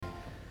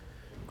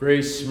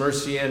Grace,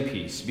 mercy, and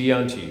peace be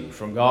unto you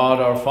from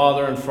God our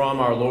Father and from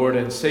our Lord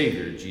and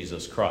Savior,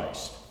 Jesus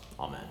Christ.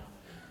 Amen.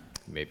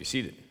 You may be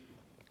seated.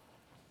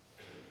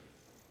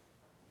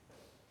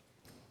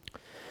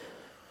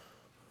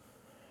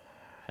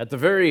 At the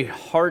very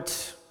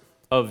heart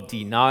of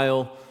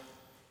denial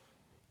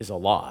is a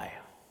lie.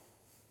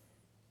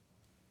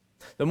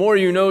 The more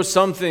you know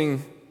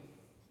something,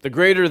 the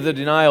greater the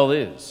denial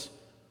is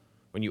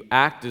when you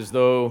act as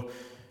though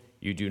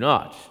you do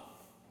not.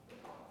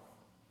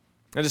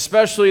 And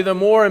especially the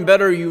more and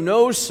better you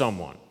know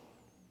someone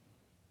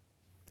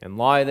and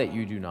lie that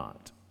you do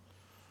not,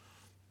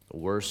 the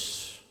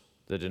worse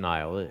the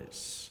denial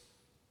is,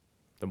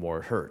 the more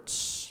it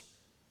hurts.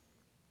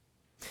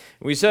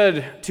 We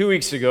said 2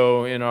 weeks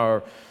ago in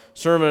our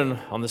sermon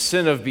on the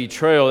sin of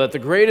betrayal that the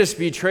greatest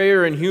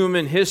betrayer in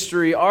human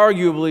history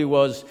arguably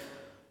was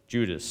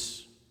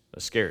Judas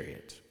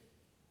Iscariot.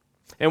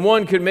 And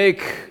one could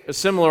make a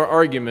similar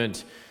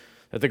argument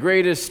that the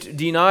greatest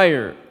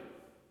denier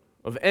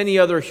of any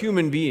other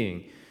human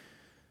being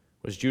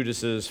was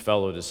Judas's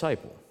fellow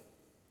disciple,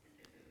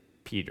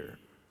 Peter.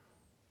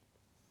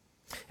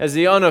 As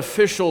the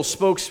unofficial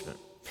spokesman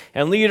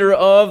and leader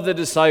of the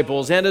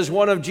disciples, and as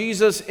one of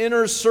Jesus'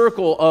 inner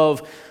circle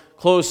of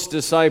close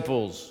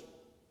disciples,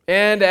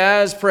 and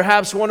as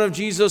perhaps one of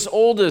Jesus'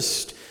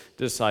 oldest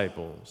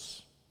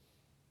disciples,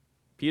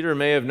 Peter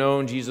may have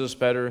known Jesus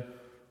better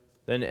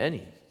than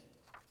any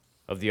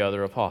of the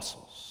other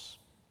apostles.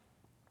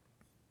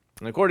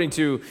 And according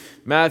to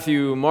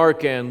Matthew,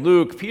 Mark, and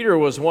Luke, Peter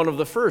was one of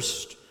the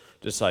first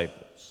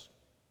disciples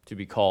to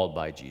be called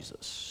by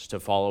Jesus,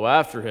 to follow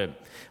after him.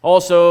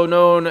 Also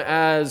known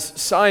as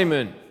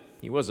Simon,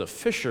 he was a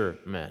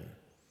fisherman.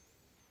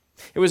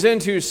 It was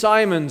into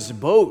Simon's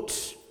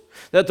boat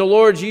that the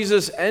Lord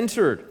Jesus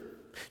entered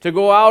to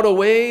go out a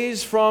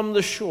ways from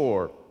the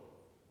shore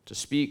to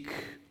speak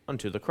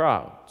unto the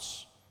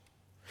crowds.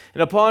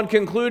 And upon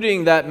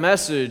concluding that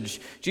message,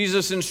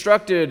 Jesus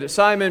instructed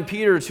Simon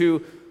Peter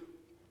to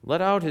let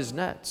out his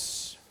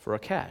nets for a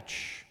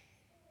catch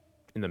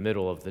in the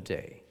middle of the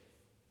day.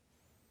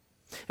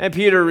 And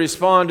Peter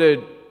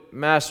responded,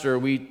 "Master,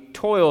 we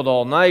toiled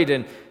all night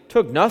and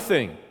took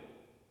nothing,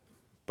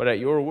 but at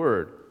your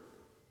word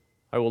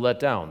I will let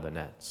down the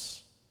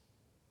nets."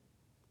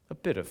 A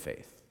bit of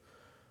faith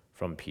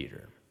from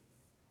Peter.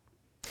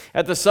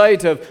 At the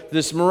sight of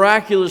this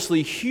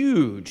miraculously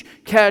huge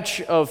catch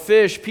of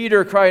fish,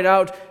 Peter cried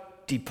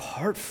out,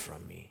 "Depart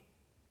from me,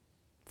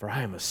 for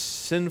I am a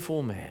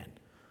sinful man,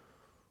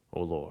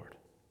 O Lord."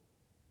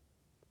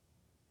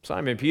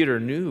 Simon Peter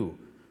knew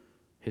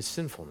his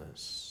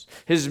sinfulness,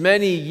 his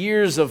many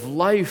years of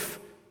life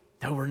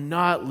that were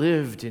not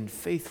lived in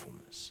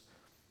faithfulness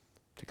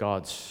to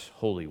God's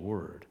holy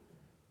word.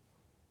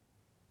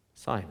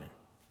 "Simon,"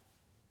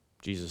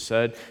 Jesus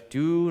said,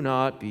 "do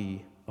not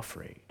be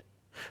afraid.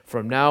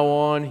 From now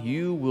on,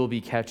 you will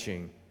be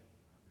catching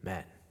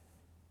men."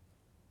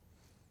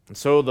 And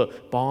so the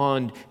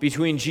bond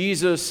between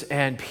Jesus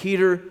and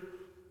Peter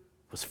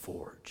was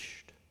forged.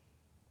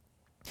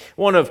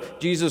 One of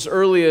Jesus'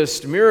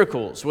 earliest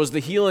miracles was the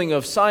healing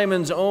of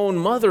Simon's own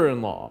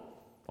mother-in-law,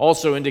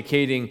 also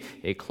indicating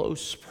a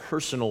close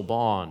personal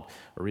bond,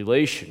 a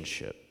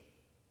relationship.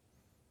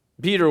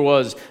 Peter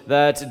was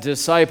that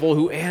disciple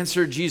who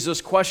answered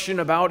Jesus'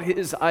 question about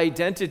his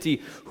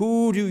identity.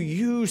 "Who do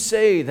you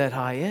say that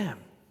I am?"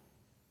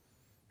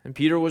 And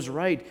Peter was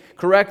right,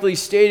 correctly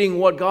stating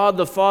what God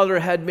the Father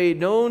had made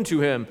known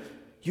to him.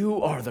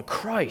 "You are the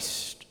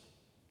Christ,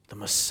 the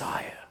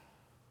Messiah,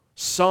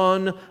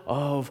 Son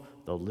of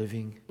the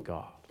living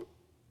God."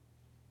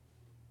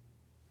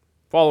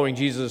 Following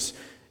Jesus'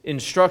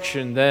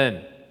 instruction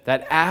then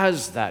that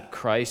as that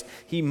Christ,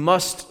 he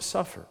must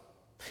suffer,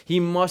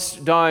 he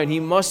must die, and he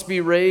must be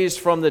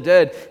raised from the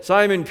dead,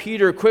 Simon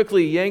Peter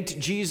quickly yanked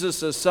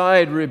Jesus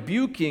aside,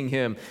 rebuking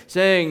him,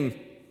 saying,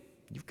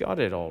 "You've got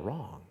it all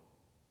wrong.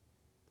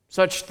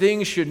 Such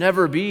things should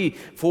never be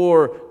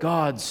for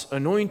God's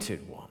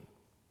anointed one."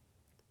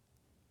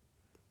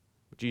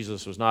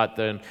 Jesus was not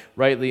then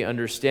rightly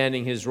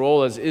understanding his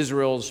role as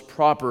Israel's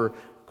proper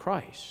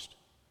Christ,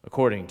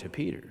 according to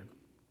Peter.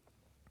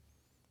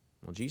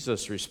 Well,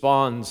 Jesus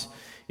responds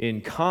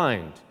in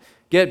kind,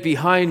 "Get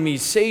behind me,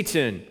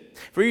 Satan,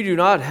 for you do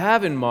not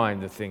have in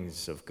mind the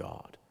things of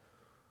God,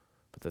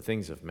 but the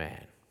things of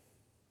man."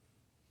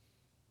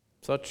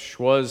 Such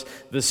was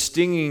the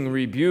stinging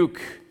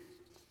rebuke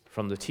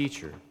from the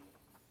teacher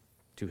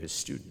to his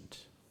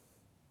student.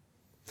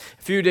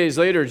 A few days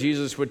later,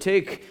 Jesus would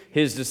take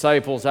his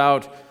disciples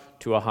out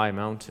to a high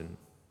mountain.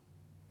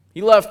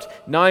 He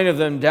left 9 of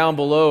them down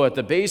below at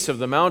the base of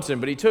the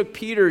mountain, but he took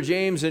Peter,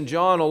 James, and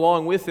John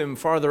along with him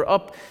farther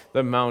up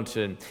the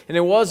mountain. And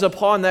it was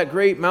upon that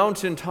great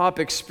mountaintop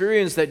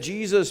experience that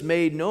Jesus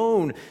made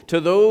known to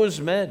those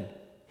men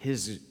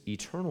his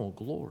eternal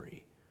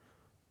glory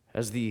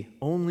as the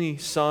only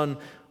Son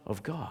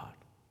of God,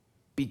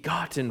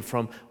 begotten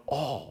from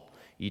all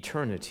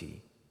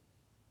eternity.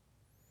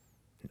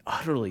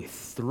 utterly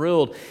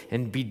thrilled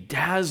and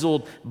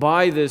bedazzled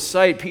by this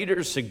sight,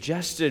 Peter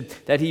suggested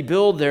that he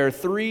build there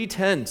 3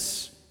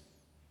 tents,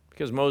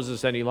 because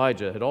Moses and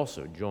Elijah had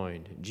also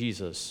joined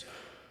Jesus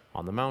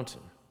on the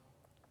mountain.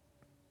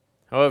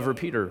 However,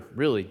 Peter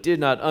really did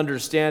not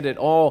understand at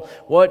all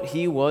what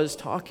he was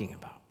talking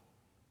about.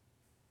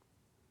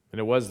 And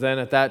it was then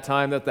at that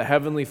time that the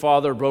Heavenly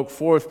Father broke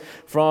forth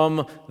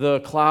from the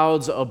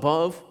clouds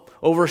above,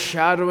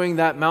 overshadowing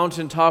that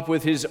mountaintop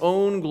with his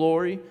own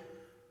glory,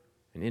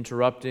 and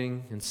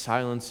interrupting and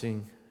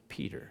silencing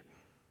Peter,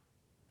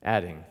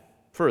 adding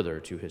further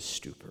to his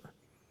stupor.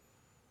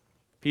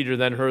 Peter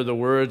then heard the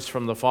words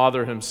from the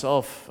Father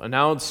himself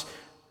announce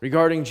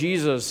regarding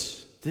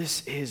Jesus,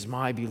 "This is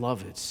my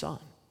beloved Son,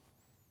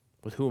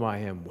 with whom I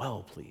am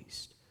well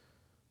pleased.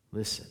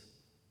 Listen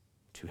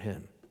to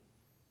him."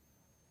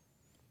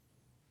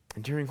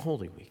 And during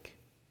Holy Week,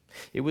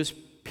 it was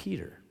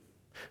Peter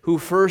who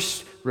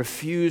first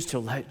refused to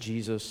let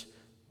Jesus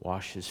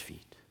wash his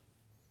feet.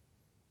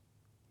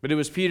 But it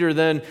was Peter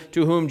then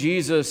to whom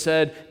Jesus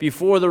said,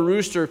 "Before the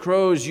rooster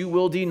crows, you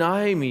will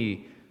deny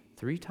me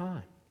 3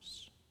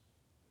 times."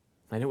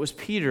 And it was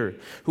Peter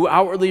who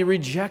outwardly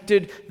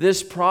rejected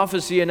this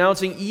prophecy,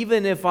 announcing,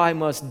 "Even if I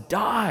must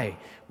die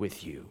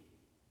with you,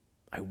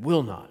 I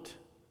will not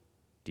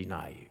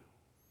deny you."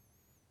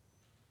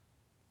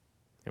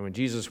 And when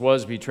Jesus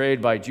was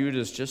betrayed by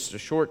Judas just a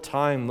short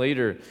time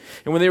later,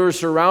 and when they were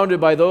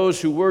surrounded by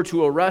those who were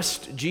to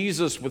arrest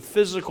Jesus with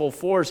physical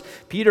force,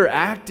 Peter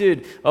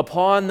acted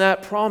upon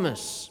that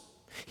promise.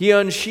 He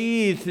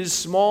unsheathed his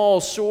small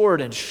sword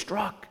and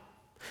struck,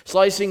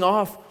 slicing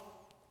off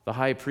the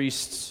high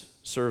priest's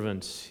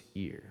servant's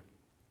ear.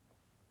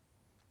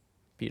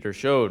 Peter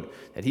showed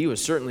that he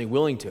was certainly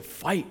willing to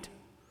fight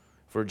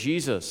for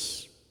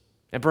Jesus,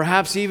 and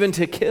perhaps even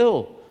to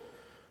kill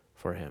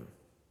for him.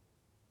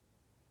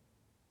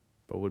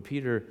 But would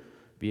Peter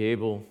be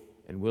able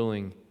and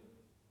willing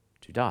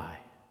to die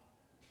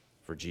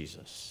for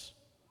Jesus?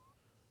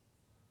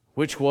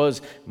 Which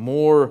was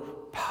more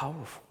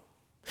powerful,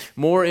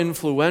 more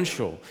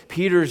influential,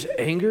 Peter's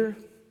anger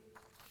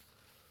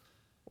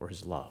or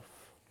his love?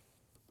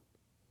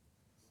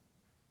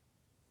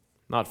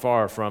 Not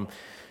far from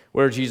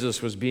where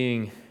Jesus was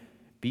being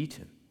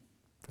beaten,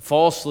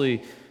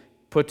 falsely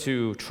put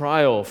to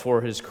trial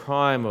for his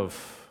crime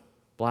of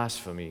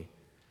blasphemy,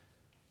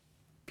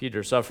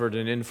 Peter suffered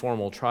an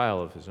informal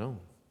trial of his own.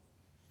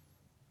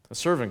 A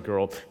servant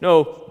girl,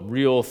 no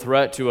real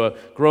threat to a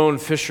grown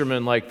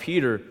fisherman like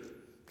Peter,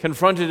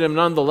 confronted him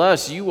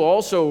nonetheless. "You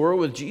also were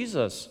with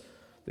Jesus,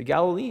 the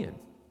Galilean."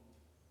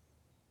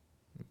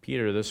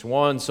 Peter, this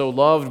one so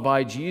loved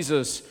by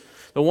Jesus,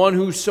 the one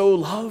who so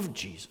loved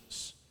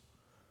Jesus,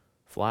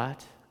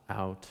 flat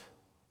out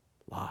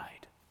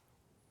lied,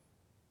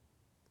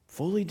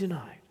 fully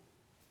denied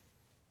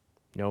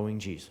knowing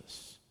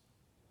Jesus.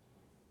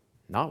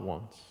 Not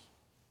once,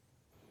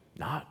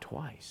 not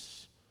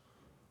twice,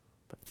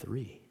 but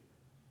 3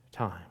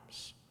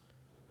 times.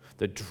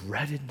 The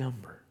dreaded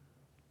number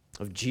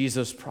of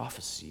Jesus'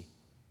 prophecy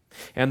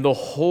and the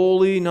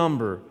holy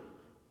number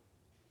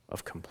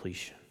of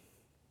completion.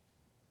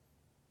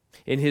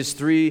 In his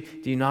 3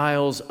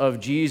 denials of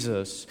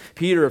Jesus,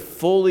 Peter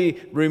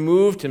fully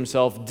removed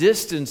himself,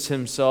 distanced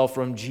himself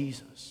from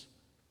Jesus,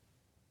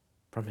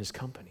 from his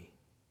company,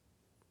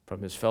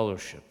 from his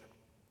fellowship.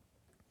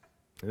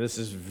 And this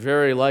is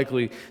very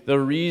likely the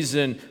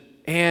reason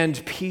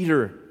 "and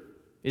Peter"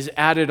 is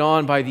added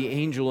on by the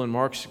angel in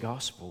Mark's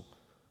gospel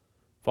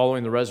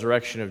following the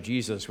resurrection of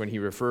Jesus when he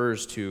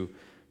refers to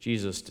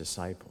Jesus'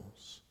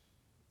 disciples.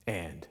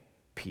 And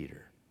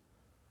Peter.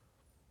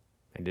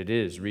 And it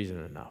is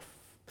reason enough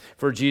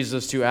for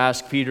Jesus to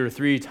ask Peter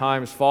 3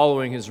 times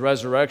following his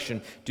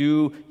resurrection,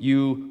 "Do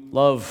you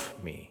love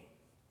me?"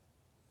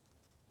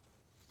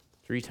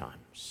 3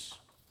 times.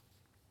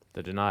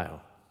 The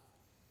denial.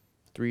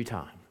 3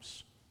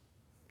 times.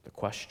 The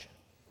question.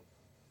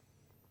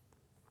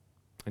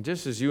 And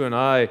just as you and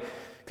I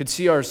could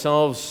see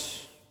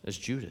ourselves as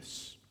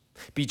Judas,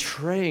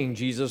 betraying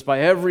Jesus by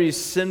every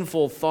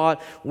sinful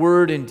thought,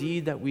 word, and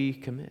deed that we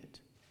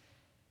commit,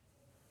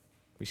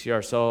 we see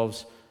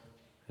ourselves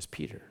as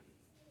Peter.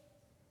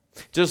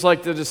 Just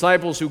like the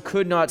disciples who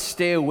could not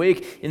stay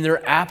awake in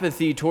their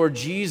apathy toward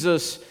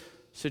Jesus'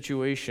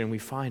 situation, we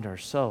find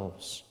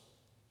ourselves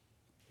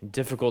in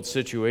difficult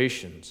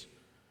situations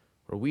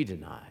where we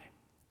deny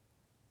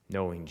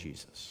knowing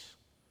Jesus.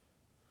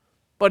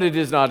 But it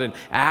is not an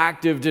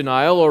active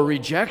denial or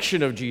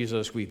rejection of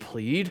Jesus we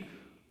plead.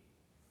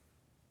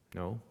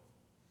 No.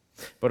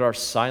 But our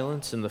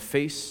silence in the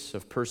face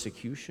of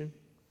persecution,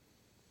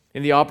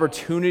 in the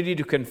opportunity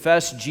to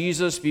confess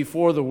Jesus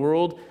before the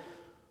world,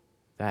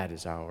 that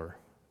is our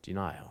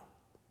denial.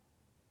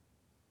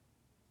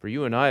 For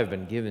you and I have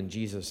been given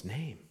Jesus'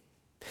 name,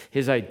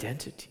 his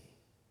identity.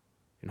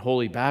 In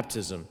holy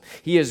baptism,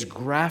 he has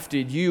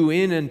grafted you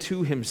in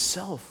unto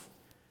himself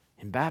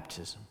in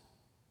baptism.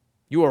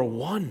 You are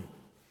one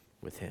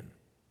with him.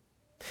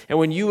 And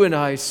when you and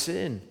I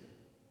sin,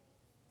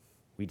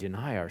 we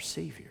deny our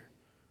Savior.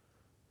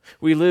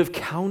 We live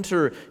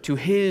counter to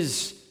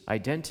his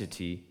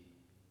identity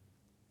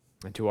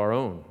and to our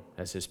own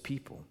as his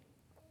people.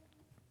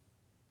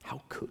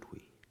 How could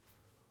we?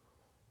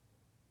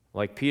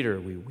 Like Peter,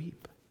 we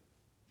weep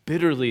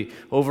bitterly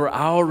over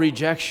our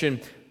rejection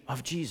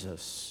of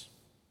Jesus.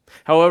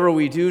 However,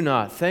 we do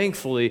not,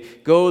 thankfully,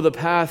 go the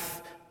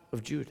path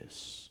of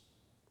Judas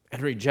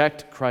and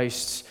reject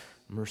Christ's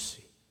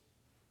mercy.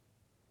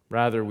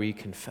 Rather, we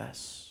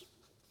confess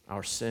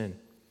our sin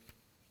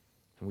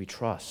and we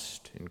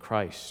trust in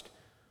Christ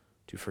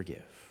to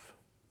forgive.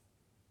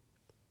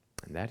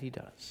 And that he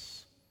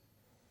does.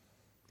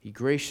 He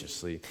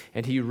graciously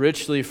and he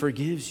richly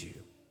forgives you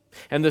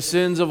and the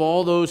sins of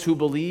all those who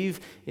believe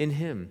in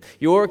him.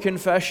 Your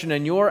confession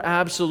and your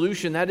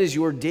absolution, that is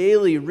your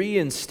daily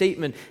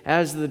reinstatement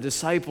as the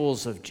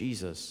disciples of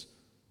Jesus,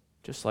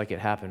 just like it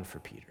happened for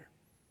Peter.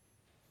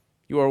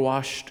 You are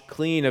washed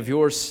clean of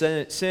your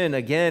sin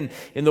again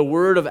in the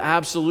word of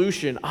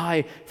absolution.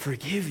 I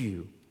forgive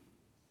you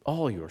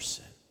all your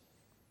sin.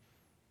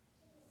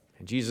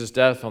 And Jesus'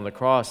 death on the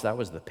cross, that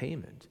was the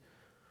payment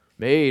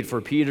made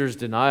for Peter's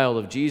denial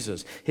of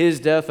Jesus. His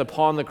death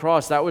upon the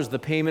cross, that was the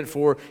payment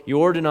for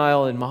your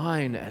denial and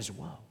mine as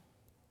well.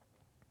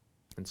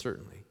 And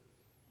certainly,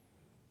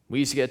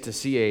 we get to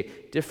see a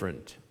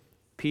different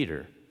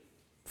Peter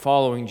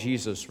following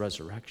Jesus'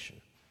 resurrection.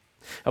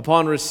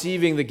 Upon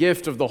receiving the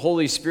gift of the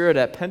Holy Spirit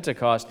at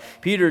Pentecost,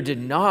 Peter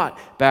did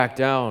not back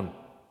down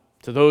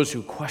to those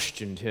who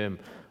questioned him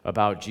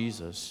about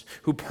Jesus,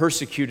 who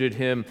persecuted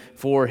him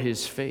for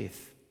his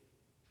faith.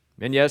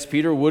 And yes,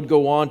 Peter would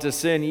go on to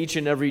sin each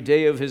and every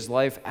day of his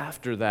life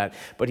after that,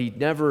 but he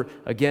never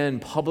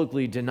again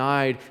publicly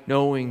denied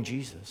knowing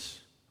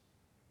Jesus,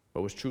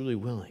 but was truly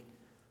willing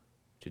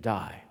to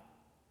die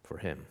for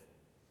him.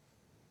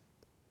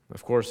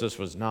 Of course, this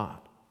was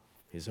not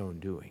his own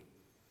doing.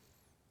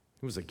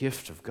 It was a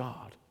gift of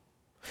God,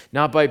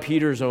 not by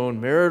Peter's own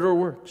merit or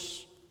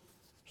works,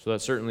 so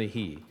that certainly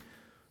he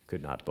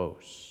could not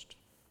boast.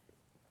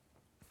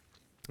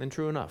 And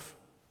true enough,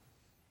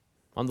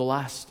 on the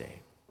last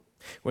day,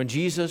 when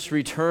Jesus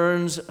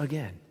returns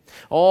again,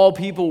 all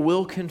people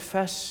will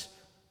confess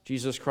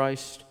Jesus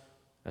Christ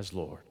as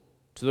Lord,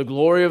 to the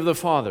glory of the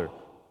Father,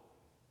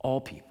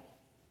 all people.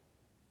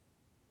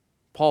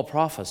 Paul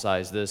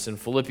prophesies this in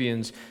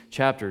Philippians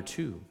chapter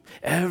 2.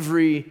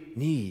 Every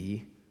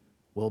knee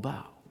will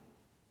bow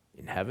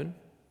in heaven,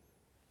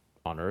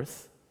 on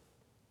earth,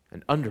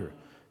 and under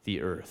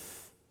the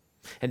earth.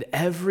 And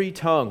every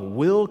tongue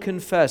will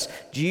confess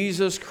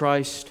Jesus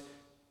Christ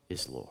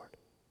is Lord.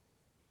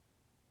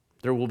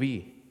 There will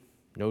be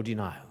no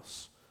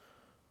denials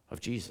of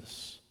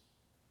Jesus.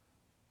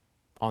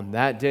 On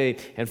that day,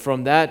 and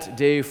from that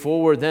day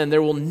forward, then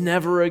there will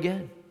never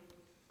again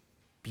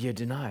be a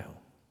denial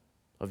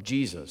of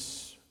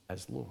Jesus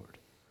as Lord.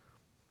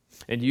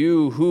 And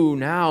you who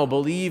now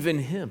believe in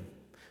him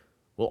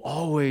will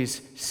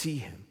always see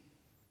him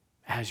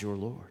as your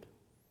Lord,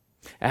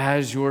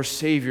 as your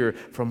Savior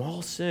from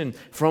all sin,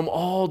 from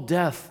all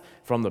death,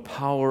 from the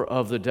power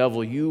of the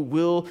devil. You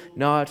will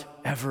not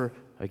ever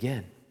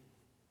again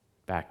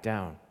back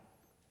down.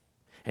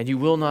 And you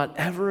will not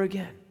ever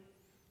again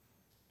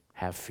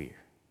have fear.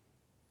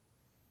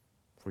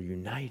 For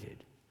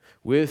united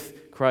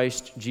with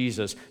Christ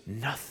Jesus,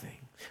 nothing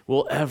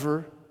will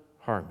ever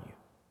harm you,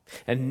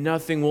 and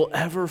nothing will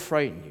ever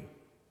frighten you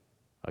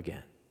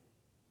again.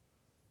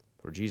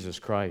 For Jesus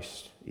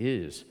Christ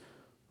is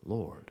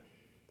Lord,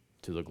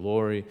 to the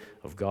glory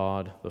of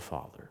God the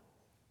Father.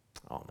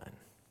 Amen.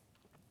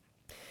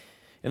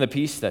 And the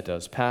peace that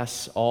does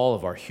pass all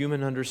of our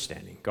human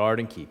understanding, guard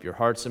and keep your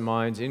hearts and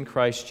minds in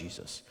Christ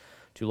Jesus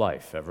to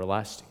life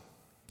everlasting.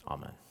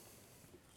 Amen.